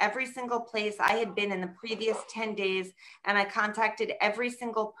documenting every single place I had been in the previous 10 days. And I contacted every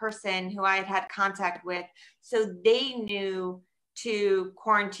single person who I had had contact with, so they knew to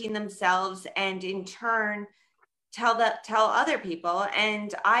quarantine themselves and in turn tell other people.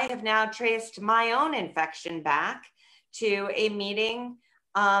 And I have now traced my own infection back to a meeting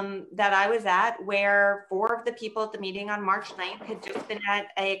that I was at, where 4 of the people at the meeting on March 9th had just been at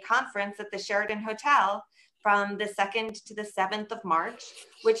a conference at the Sheraton Hotel from the 2nd to the 7th of March,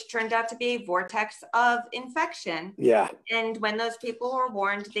 which turned out to be a vortex of infection. Yeah. And when those people were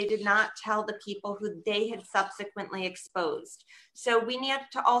warned, they did not tell the people who they had subsequently exposed. So we need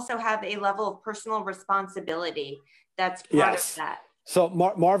to also have a level of personal responsibility that's part of that. So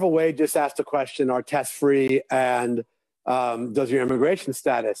Marva Wade just asked a question, are tests free, and does your immigration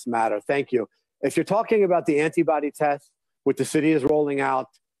status matter? Thank you. If you're talking about the antibody test, which the city is rolling out,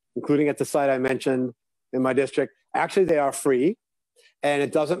 including at the site I mentioned in my district, actually they are free. And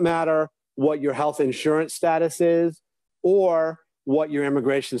it doesn't matter what your health insurance status is or what your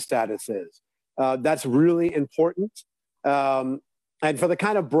immigration status is. That's really important. And for the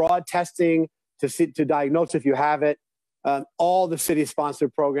kind of broad testing to diagnose if you have it, all the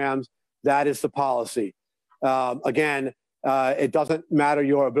city-sponsored programs, that is the policy. Again, it doesn't matter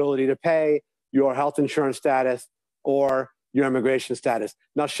your ability to pay, your health insurance status, or your immigration status.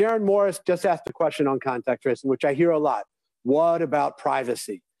 Now, Sharon Morris just asked a question on contact tracing, which I hear a lot. What about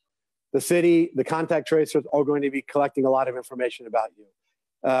privacy? The city, the contact tracers are going to be collecting a lot of information about you.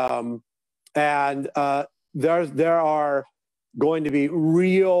 There are going to be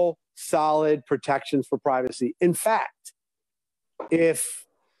real solid protections for privacy. In fact, if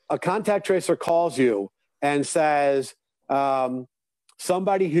a contact tracer calls you and says,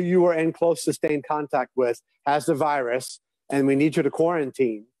 somebody who you were in close sustained contact with has the virus and we need you to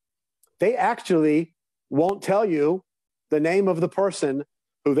quarantine, they actually won't tell you the name of the person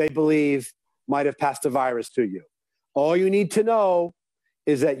who they believe might have passed the virus to you. All you need to know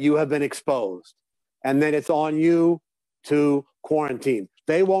is that you have been exposed, and then it's on you to quarantine.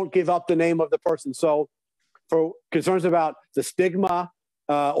 They won't give up the name of the person. So for concerns about the stigma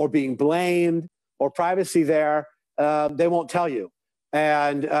or being blamed or privacy there, they won't tell you.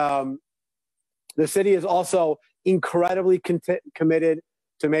 And the city is also incredibly committed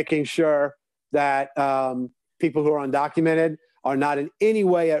to making sure that people who are undocumented are not in any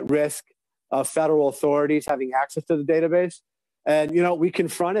way at risk of federal authorities having access to the database. And, you know, we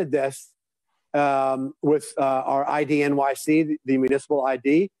confronted this with our ID NYC, the municipal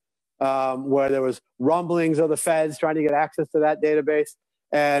ID, where there was rumblings of the feds trying to get access to that database,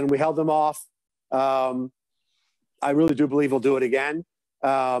 and we held them off. I really do believe we'll do it again.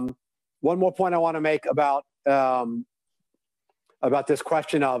 One more point I want to make about this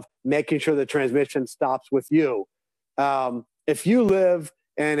question of making sure the transmission stops with you. If you live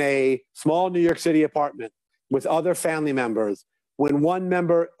in a small New York City apartment with other family members, when one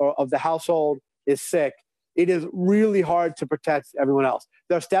member of the household is sick, it is really hard to protect everyone else.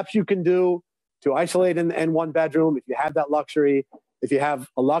 There are steps you can do to isolate in one bedroom if you have that luxury. If you have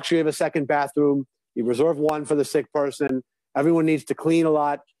a luxury of a second bathroom, you reserve one for the sick person. Everyone needs to clean a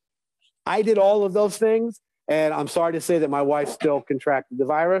lot. I did all of those things, and I'm sorry to say that my wife still contracted the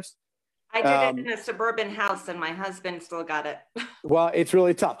virus. I did it in a suburban house, and my husband still got it. Well, it's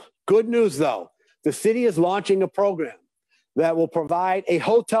really tough. Good news, though. The city is launching a program that will provide a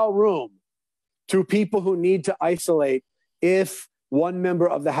hotel room to people who need to isolate if one member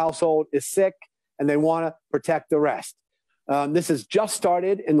of the household is sick and they want to protect the rest. This has just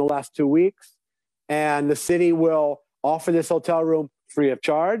started in the last 2 weeks, and the city will offer this hotel room free of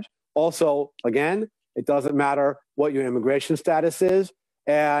charge. Also, again, it doesn't matter what your immigration status is.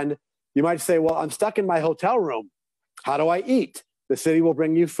 And you might say, well, I'm stuck in my hotel room. How do I eat? The city will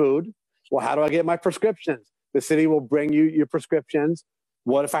bring you food. Well, how do I get my prescriptions? The city will bring you your prescriptions.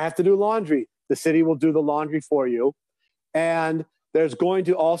 What if I have to do laundry? The city will do the laundry for you. And there's going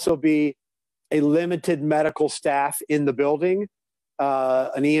to also be a limited medical staff in the building,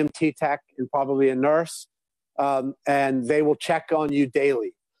 an EMT tech and probably a nurse, and they will check on you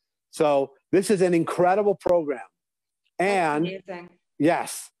daily. So this is an incredible program. And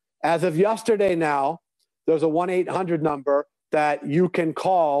yes, as of yesterday now, there's a 1-800 number that you can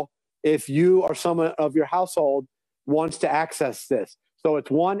call if you or someone of your household wants to access this. So it's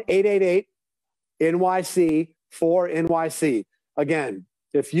 1-888-NYC-4NYC. Again,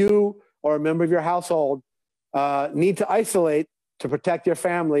 if you or a member of your household need to isolate to protect your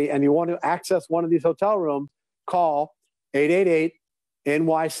family and you want to access one of these hotel rooms, call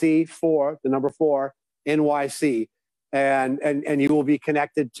 888-NYC-4, the number 4, NYC. And you will be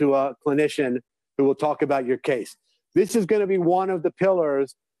connected to a clinician who will talk about your case. This is going to be one of the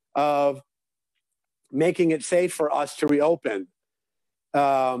pillars of making it safe for us to reopen,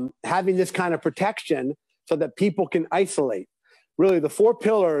 having this kind of protection so that people can isolate. Really, the 4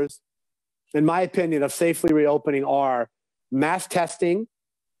 pillars, in my opinion, of safely reopening are mass testing,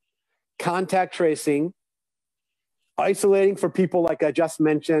 contact tracing, isolating for people like I just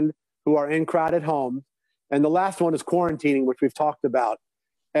mentioned who are in crowded homes, and the last one is quarantining, which we've talked about.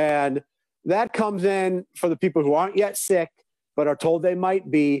 And that comes in for the people who aren't yet sick, but are told they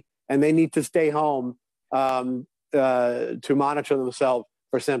might be, and they need to stay home to monitor themselves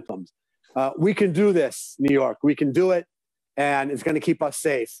for symptoms. We can do this, New York. We can do it, and it's going to keep us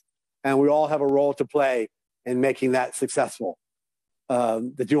safe. And we all have a role to play in making that successful.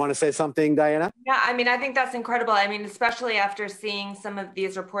 Did you want to say something, Diana? Yeah, I mean, I think that's incredible. I mean, especially after seeing some of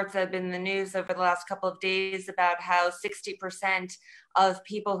these reports that have been in the news over the last couple of days about how 60% of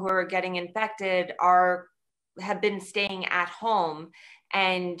people who are getting infected have been staying at home.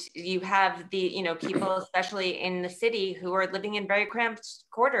 And you have people, especially in the city, who are living in very cramped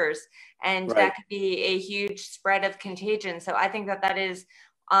quarters, and Right. That could be a huge spread of contagion. So I think that is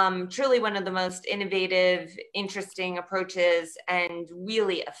truly one of the most innovative, interesting approaches and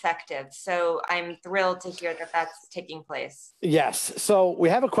really effective. So I'm thrilled to hear that that's taking place. Yes. So we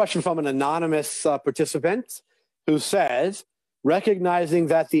have a question from an anonymous participant who says, recognizing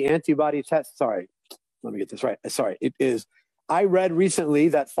that the antibody test, let me get this right. It is, I read recently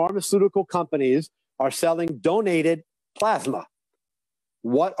that pharmaceutical companies are selling donated plasma.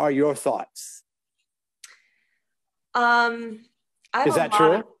 What are your thoughts? Is that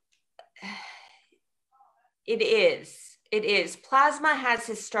true? It is. It is. Plasma has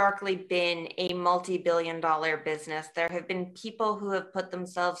historically been a multi-billion-dollar business. There have been people who have put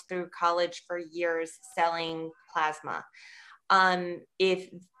themselves through college for years selling plasma. If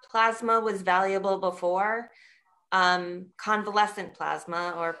plasma was valuable before, convalescent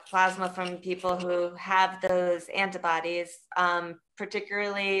plasma or plasma from people who have those antibodies,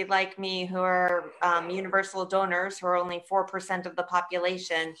 particularly like me, who are universal donors, who are only 4% of the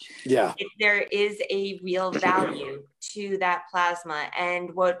population. Yeah. There is a real value to that plasma.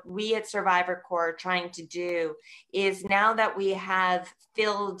 And what we at Survivor Corps are trying to do is, now that we have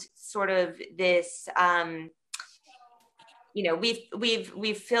filled sort of this,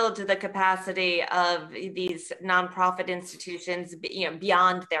 we've filled the capacity of these nonprofit institutions,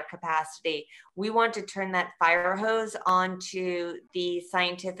 beyond their capacity. We want to turn that fire hose onto the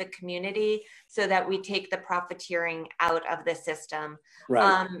scientific community so that we take the profiteering out of the system.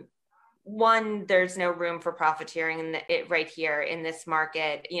 Right. One, there's no room for profiteering right here in this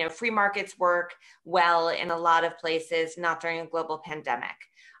market. Free markets work well in a lot of places, not during a global pandemic.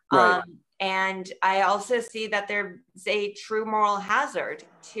 Right. And I also see that there's a true moral hazard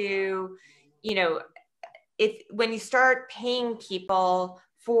to, when you start paying people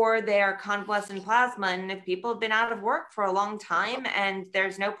for their convalescent plasma. And if people have been out of work for a long time and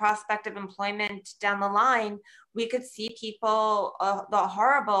there's no prospect of employment down the line, we could see people, the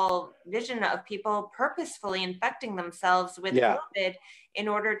horrible vision of people purposefully infecting themselves with COVID in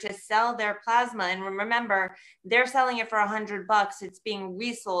order to sell their plasma. And remember, they're selling it for $100. It's being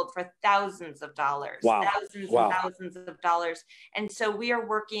resold for thousands of dollars, thousands and thousands of dollars. And so we are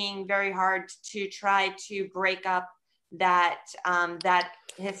working very hard to try to break up that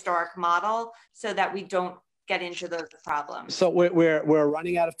historic model so that we don't get into those problems. So we're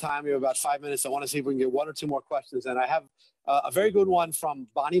running out of time. We have about 5 minutes. I want to see if we can get one or two more questions. And I have a very good one from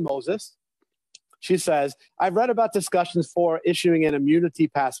Bonnie Moses. She says, I've read about discussions for issuing an immunity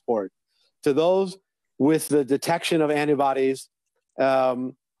passport to those with the detection of antibodies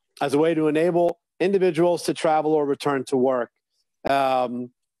as a way to enable individuals to travel or return to work.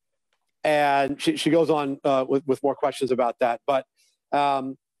 And she goes on with more questions about that. But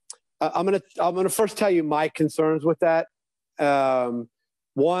I'm gonna first tell you my concerns with that.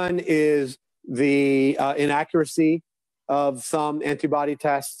 One is the inaccuracy of some antibody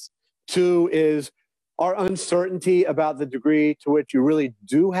tests. Two is our uncertainty about the degree to which you really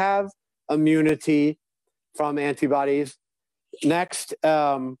do have immunity from antibodies. Next,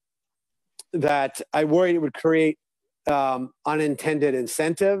 that I worry it would create unintended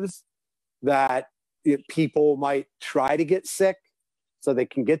incentives that people might try to get sick so they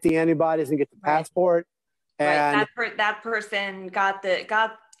can get the antibodies and get the passport. And that person got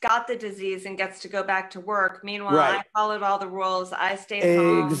the disease and gets to go back to work. Meanwhile, I followed all the rules. I stayed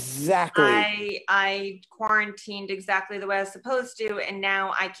home. Exactly. I quarantined exactly the way I was supposed to, and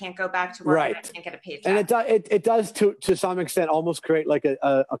now I can't go back to work. And I can't get a paycheck. And it does to some extent almost create like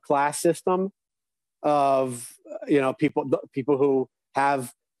a class system of people who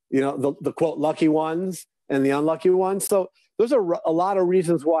have the quote lucky ones and the unlucky ones. So those are a lot of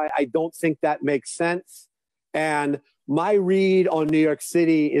reasons why I don't think that makes sense. And my read on New York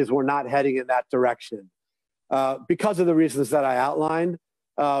City is we're not heading in that direction because of the reasons that I outlined.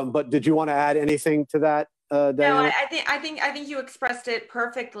 But did you want to add anything to that? Diana? No, I think you expressed it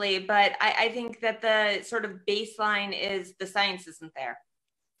perfectly. But I think that the sort of baseline is the science isn't there.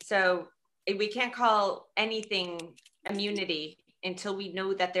 So we can't call anything immunity until we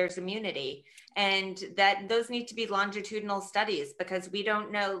know that there's immunity, and that those need to be longitudinal studies, because we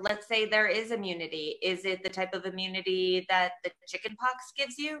don't know. Let's say there is immunity. Is it the type of immunity that the chickenpox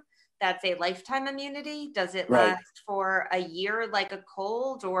gives you? That's a lifetime immunity. Does it last for a year like a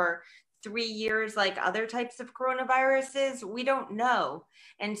cold, or 3 years like other types of coronaviruses? We don't know.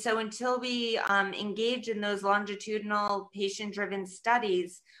 And so until we engage in those longitudinal patient-driven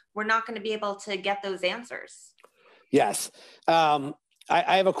studies, we're not going to be able to get those answers. Yes. I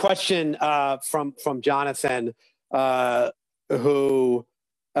have a question from Jonathan who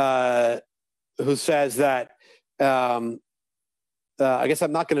says that I guess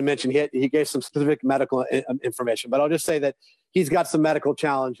I'm not going to mention he gave some specific medical information, but I'll just say that he's got some medical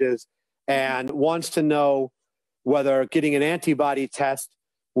challenges and wants to know whether getting an antibody test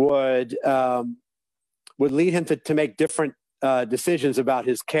would lead him to make different decisions about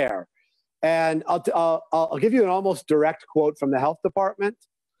his care. And I'll give you an almost direct quote from the health department,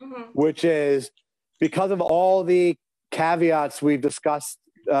 which is, because of all the caveats we've discussed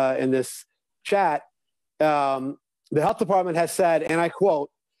in this chat, the health department has said, and I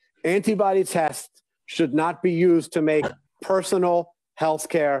quote, antibody tests should not be used to make personal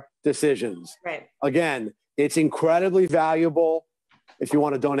healthcare decisions. Right. Again, it's incredibly valuable if you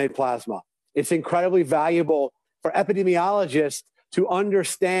want to donate plasma. It's incredibly valuable for epidemiologists to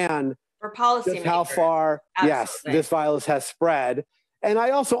understand for policy just how far, this virus has spread. And I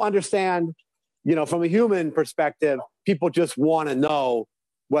also understand, from a human perspective, people just want to know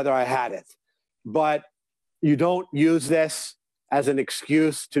whether I had it. But you don't use this as an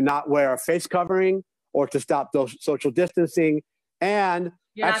excuse to not wear a face covering or to stop social distancing. And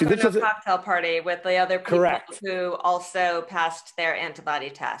you're not going to a cocktail party with the other people who also passed their antibody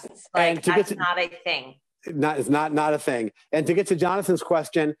tests. Like, that's not a thing. It's not a thing. And to get to Jonathan's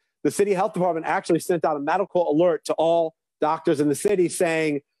question, the city health department actually sent out a medical alert to all doctors in the city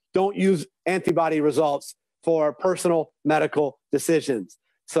saying, don't use antibody results for personal medical decisions.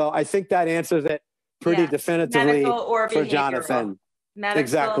 So I think that answers it pretty definitively for Jonathan.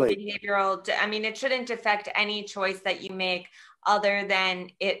 Medical, behavioral. I mean, it shouldn't affect any choice that you make, other than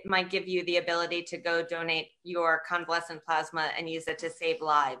it might give you the ability to go donate your convalescent plasma and use it to save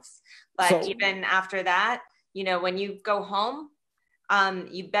lives. But even after that, when you go home,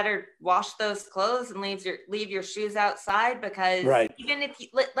 you better wash those clothes and leave your shoes outside, because even if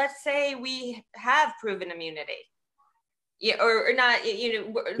let's say we have proven immunity, Yeah, or not,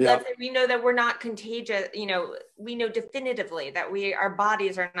 let's say we know that we're not contagious, we know definitively that our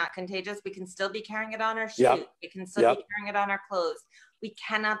bodies are not contagious. We can still be carrying it on our shoes. We can still be carrying it on our clothes. We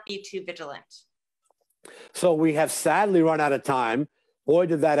cannot be too vigilant. So we have sadly run out of time. Boy,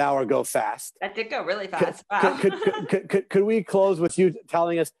 did that hour go fast. That did go really fast. Wow. Could we close with you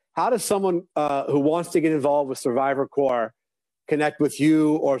telling us, how does someone who wants to get involved with Survivor Corps connect with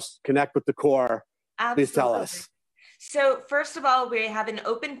you or connect with the Corps? Absolutely. Please tell us. So first of all, we have an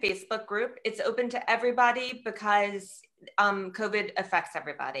open Facebook group. It's open to everybody because COVID affects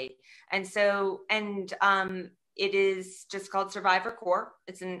everybody. And so, it is just called Survivor Corps.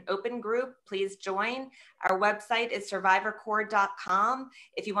 It's an open group. Please join. Our website is survivorcorps.com.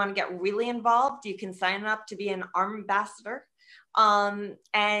 If you want to get really involved, you can sign up to be an ambassador.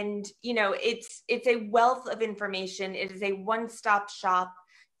 It's a wealth of information. It is a one-stop shop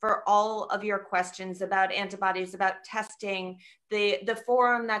for all of your questions about antibodies, about testing. The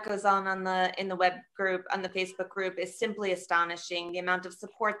forum that goes on in the web group, on the Facebook group, is simply astonishing. The amount of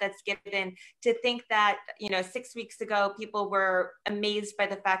support that's given. To think that 6 weeks ago, people were amazed by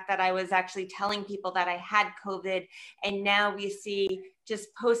the fact that I was actually telling people that I had COVID, and now we see just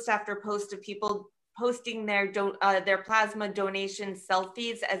post after post of people posting their plasma donation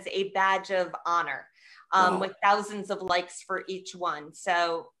selfies as a badge of honor. With thousands of likes for each one.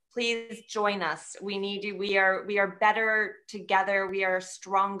 So please join us. We need you. We are better together. We are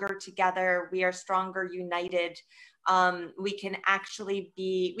stronger together. We are stronger united. We can actually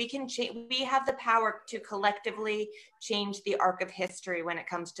we have the power to collectively change the arc of history when it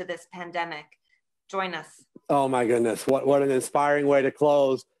comes to this pandemic. Join us. Oh my goodness. What an inspiring way to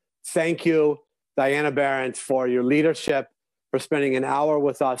close. Thank you, Diana Berrent, for your leadership, for spending an hour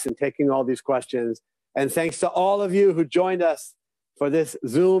with us and taking all these questions. And thanks to all of you who joined us for this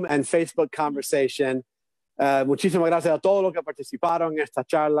Zoom and Facebook conversation. Muchísimas gracias a todos los que participaron en esta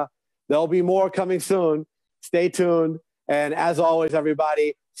charla. There'll be more coming soon. Stay tuned. And as always,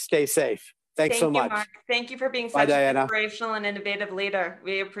 everybody, stay safe. Thanks so much. Mark. Thank you for being such an inspirational and innovative leader.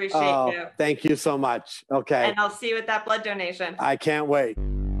 We appreciate you. Thank you so much. Okay. And I'll see you at that blood donation. I can't wait.